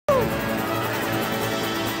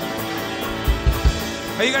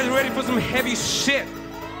Are you guys ready for some heavy shit?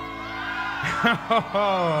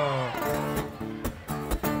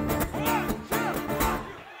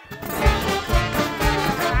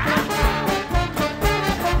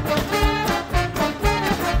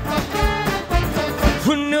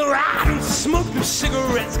 When no, I don't smoke no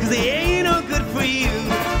cigarettes, cause they ain't no good for you.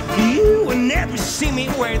 You will never see me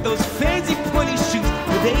wear those fancy pointy shoes,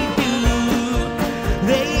 but they do,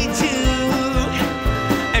 they do.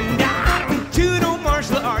 And I don't do no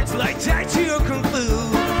martial arts like Tai Chi or Kung Fu.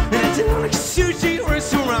 And I don't like sushi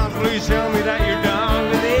restaurants, please tell me that you're down,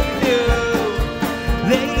 but they do,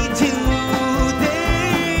 they do,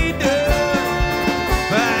 they do.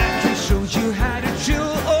 I can show you how to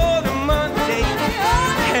chill all the Monday,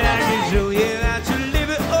 and I can show you how to live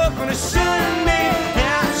it up on a Sunday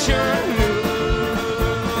afternoon.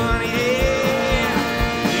 Yeah,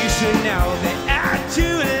 you should know that I do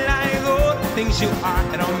like all the things you are.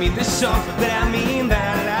 I don't mean this song, but I mean that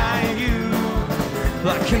I like you,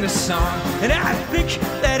 like in the song. And I think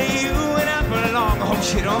that you and I belong. I hope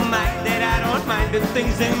you don't mind that I don't mind the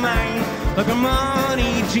things they mind, like the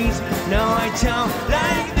money jeans. No, I don't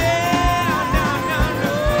like them. No, no,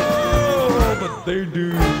 no, but they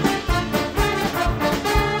do.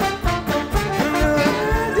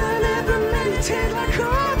 Like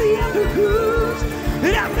all the other girls,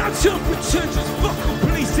 and I'm not so pretentious, fuck the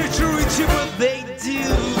police that you reach you, but they do,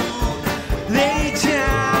 they do,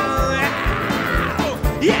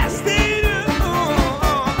 yes they do.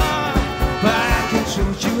 But I can show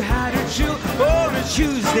you how to chill on a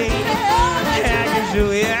Tuesday, I can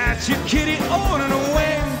show you how to get it on a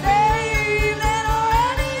Wednesday,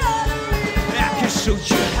 I can show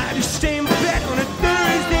you how to stay in bed on a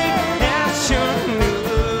Thursday afternoon.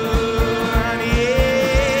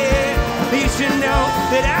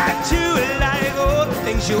 That I do like all the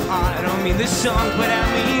things you are. I don't mean this song, but I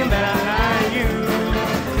mean that I like you,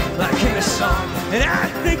 like in the song. And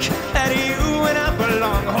I think that you and I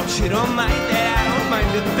belong. I hope you don't mind that I don't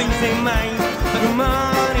mind the things they mind, like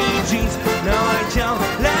money jeans. No, I don't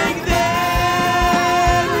like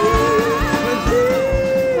them, but they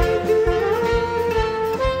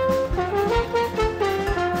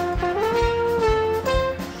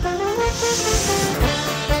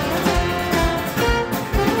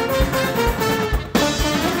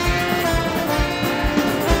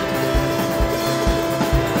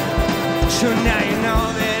so now you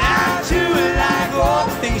know that I do like all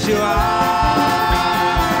the things you are.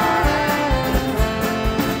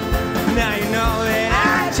 Now you know that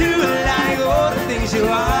I do like all the things you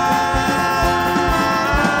are.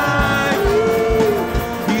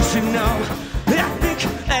 You should know that I think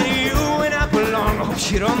that you and I belong. I hope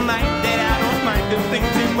you don't mind that I don't mind the things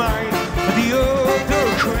they mind, but the other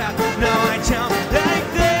crap. No, I don't like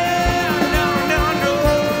them. No, no, no,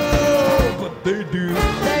 but they do.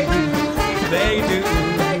 They do, they do,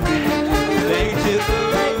 they do, yes they do,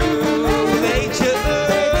 they do,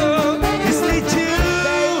 they do.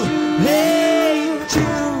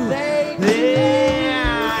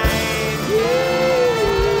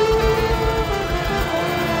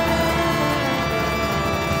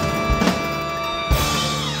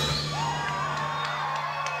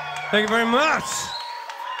 Thank you very much.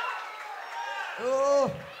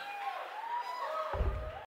 Oh.